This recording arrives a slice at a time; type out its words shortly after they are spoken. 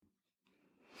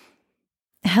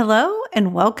Hello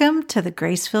and welcome to the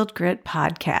Grace-Filled Grit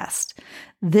podcast.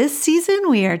 This season,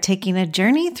 we are taking a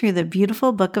journey through the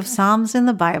beautiful book of Psalms in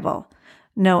the Bible.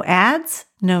 No ads,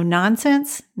 no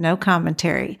nonsense, no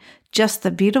commentary, just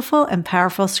the beautiful and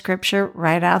powerful scripture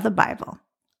right out of the Bible.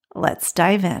 Let's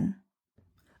dive in.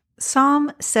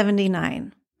 Psalm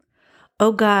 79.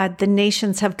 O God, the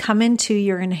nations have come into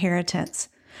your inheritance.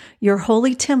 Your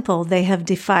holy temple they have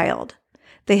defiled.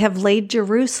 They have laid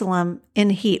Jerusalem in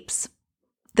heaps.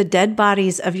 The dead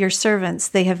bodies of your servants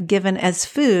they have given as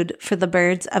food for the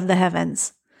birds of the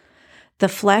heavens, the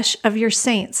flesh of your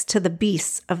saints to the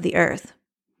beasts of the earth.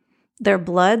 Their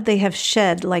blood they have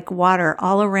shed like water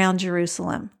all around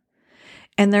Jerusalem,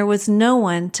 and there was no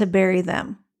one to bury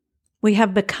them. We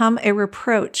have become a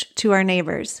reproach to our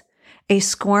neighbors, a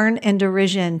scorn and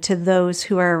derision to those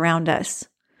who are around us.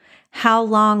 How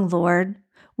long, Lord?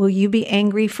 Will you be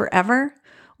angry forever?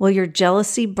 Will your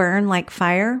jealousy burn like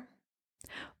fire?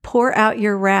 Pour out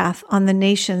your wrath on the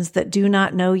nations that do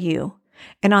not know you,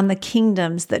 and on the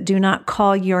kingdoms that do not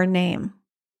call your name.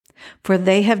 For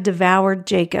they have devoured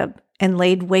Jacob and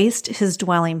laid waste his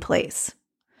dwelling place.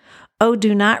 Oh,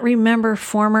 do not remember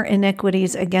former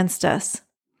iniquities against us.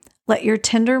 Let your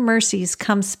tender mercies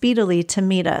come speedily to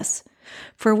meet us,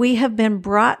 for we have been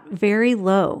brought very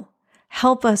low.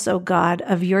 Help us, O God,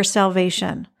 of your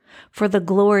salvation, for the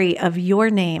glory of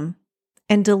your name,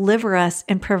 and deliver us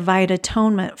and provide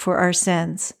atonement for our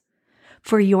sins.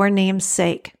 For your name's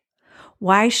sake.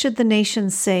 Why should the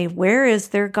nations say, where is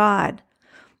their God?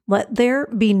 Let there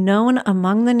be known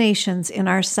among the nations in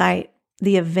our sight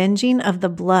the avenging of the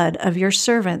blood of your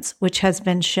servants which has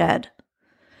been shed.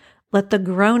 Let the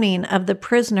groaning of the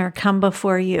prisoner come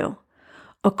before you.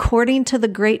 According to the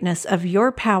greatness of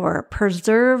your power,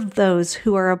 preserve those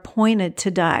who are appointed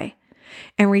to die,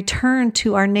 and return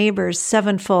to our neighbors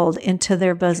sevenfold into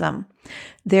their bosom,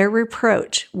 their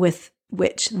reproach with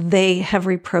which they have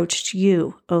reproached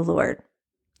you, O Lord.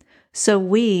 So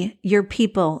we, your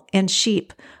people and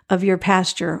sheep of your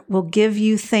pasture, will give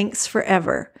you thanks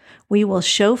forever. We will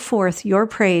show forth your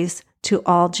praise to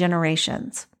all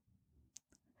generations.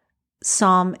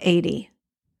 Psalm 80.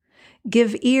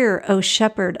 Give ear, O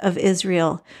shepherd of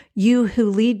Israel, you who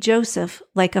lead Joseph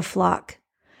like a flock.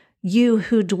 You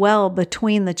who dwell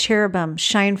between the cherubim,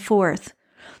 shine forth.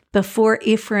 Before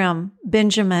Ephraim,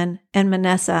 Benjamin, and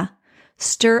Manasseh,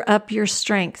 stir up your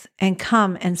strength and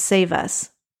come and save us.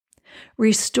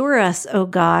 Restore us, O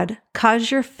God,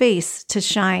 cause your face to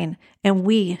shine, and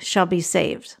we shall be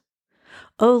saved.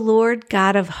 O Lord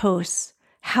God of hosts,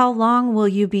 how long will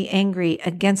you be angry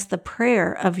against the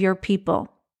prayer of your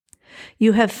people?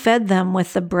 You have fed them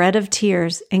with the bread of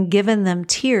tears and given them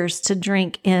tears to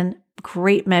drink in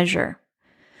great measure.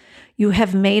 You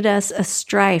have made us a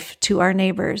strife to our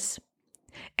neighbors,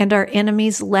 and our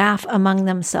enemies laugh among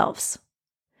themselves.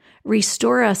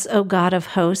 Restore us, O God of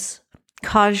hosts,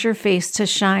 cause your face to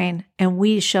shine, and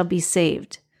we shall be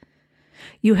saved.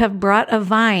 You have brought a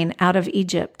vine out of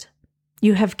Egypt.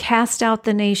 You have cast out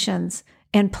the nations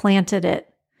and planted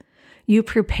it. You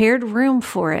prepared room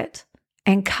for it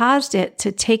and caused it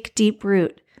to take deep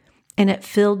root, and it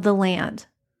filled the land.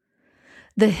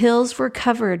 The hills were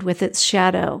covered with its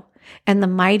shadow, and the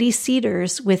mighty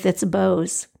cedars with its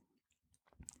boughs.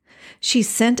 She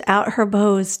sent out her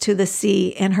boughs to the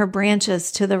sea and her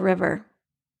branches to the river.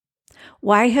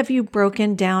 Why have you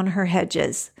broken down her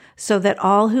hedges, so that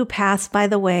all who pass by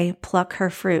the way pluck her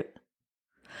fruit?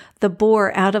 The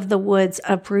boar out of the woods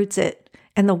uproots it,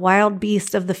 and the wild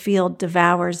beast of the field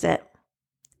devours it.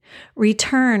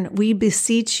 Return, we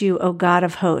beseech you, O God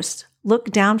of hosts.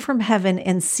 Look down from heaven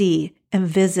and see, and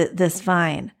visit this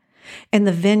vine, and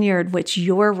the vineyard which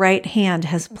your right hand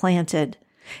has planted,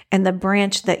 and the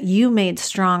branch that you made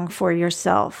strong for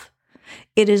yourself.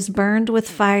 It is burned with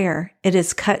fire, it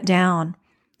is cut down.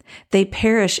 They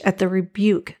perish at the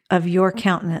rebuke of your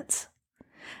countenance.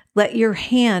 Let your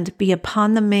hand be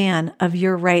upon the man of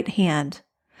your right hand,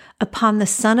 upon the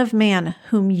Son of Man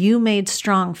whom you made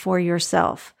strong for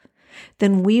yourself.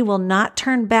 Then we will not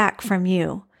turn back from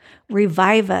you.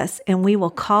 Revive us, and we will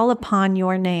call upon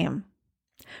your name.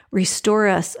 Restore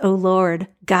us, O Lord,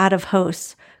 God of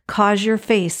hosts. Cause your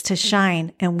face to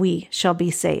shine, and we shall be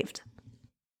saved.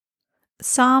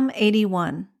 Psalm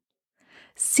 81.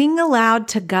 Sing aloud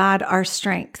to God our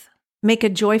strength. Make a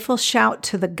joyful shout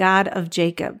to the God of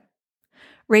Jacob.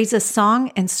 Raise a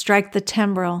song and strike the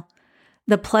timbrel,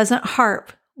 the pleasant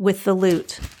harp with the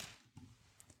lute.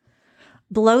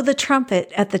 Blow the trumpet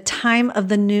at the time of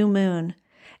the new moon,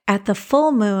 at the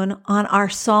full moon on our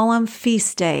solemn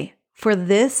feast day, for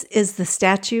this is the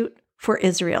statute for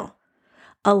Israel,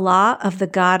 a law of the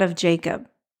God of Jacob.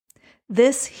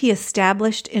 This he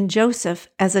established in Joseph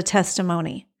as a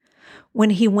testimony,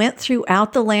 when he went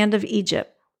throughout the land of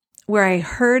Egypt, where I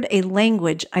heard a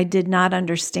language I did not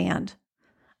understand.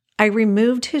 I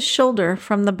removed his shoulder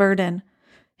from the burden.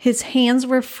 His hands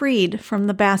were freed from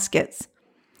the baskets.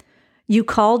 You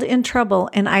called in trouble,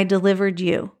 and I delivered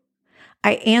you.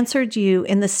 I answered you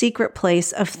in the secret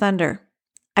place of thunder.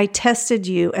 I tested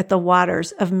you at the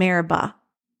waters of Meribah.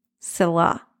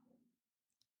 Selah.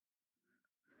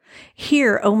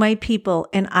 Hear, O my people,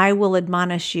 and I will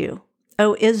admonish you.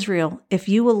 O Israel, if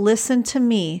you will listen to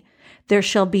me, there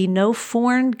shall be no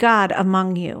foreign god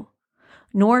among you,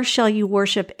 nor shall you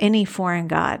worship any foreign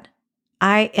god.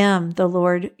 I am the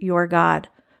Lord your God,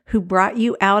 who brought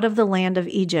you out of the land of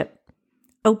Egypt.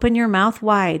 Open your mouth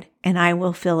wide, and I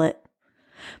will fill it.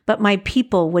 But my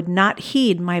people would not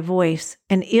heed my voice,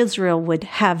 and Israel would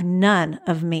have none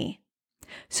of me.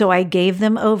 So I gave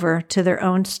them over to their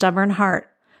own stubborn heart,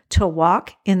 to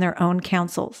walk in their own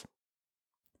counsels.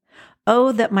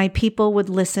 Oh, that my people would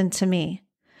listen to me,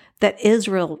 that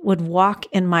Israel would walk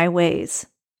in my ways.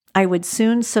 I would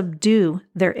soon subdue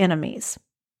their enemies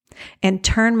and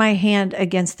turn my hand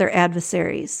against their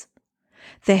adversaries.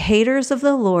 The haters of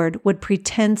the Lord would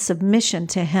pretend submission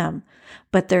to him,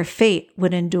 but their fate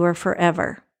would endure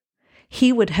forever.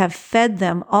 He would have fed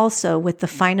them also with the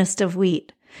finest of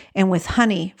wheat, and with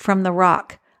honey from the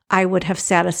rock I would have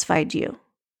satisfied you.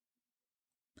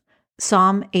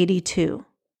 Psalm 82.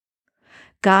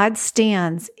 God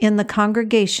stands in the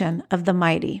congregation of the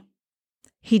mighty.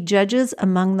 He judges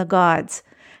among the gods.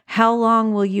 How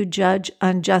long will you judge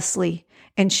unjustly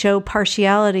and show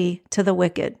partiality to the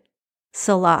wicked?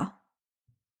 Selah.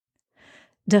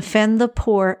 Defend the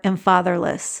poor and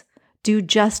fatherless. Do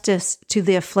justice to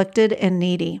the afflicted and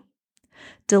needy.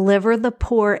 Deliver the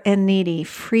poor and needy.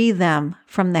 Free them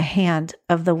from the hand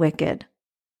of the wicked.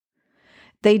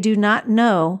 They do not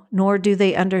know, nor do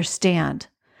they understand.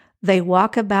 They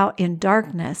walk about in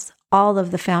darkness. All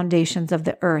of the foundations of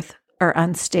the earth are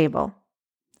unstable.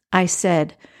 I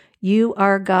said, you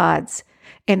are gods,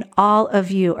 and all of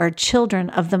you are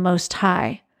children of the Most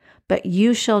High, but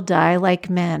you shall die like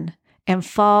men and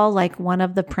fall like one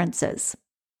of the princes.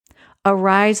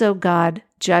 Arise, O God,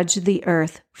 judge the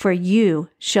earth, for you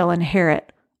shall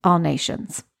inherit all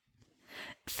nations.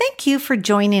 Thank you for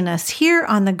joining us here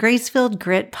on the Grace-Filled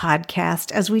Grit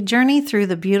podcast as we journey through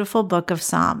the beautiful book of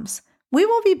Psalms. We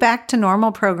will be back to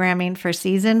normal programming for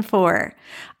season 4.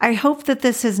 I hope that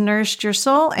this has nourished your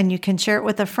soul and you can share it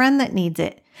with a friend that needs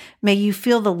it. May you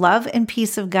feel the love and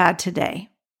peace of God today.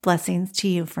 Blessings to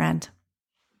you, friend.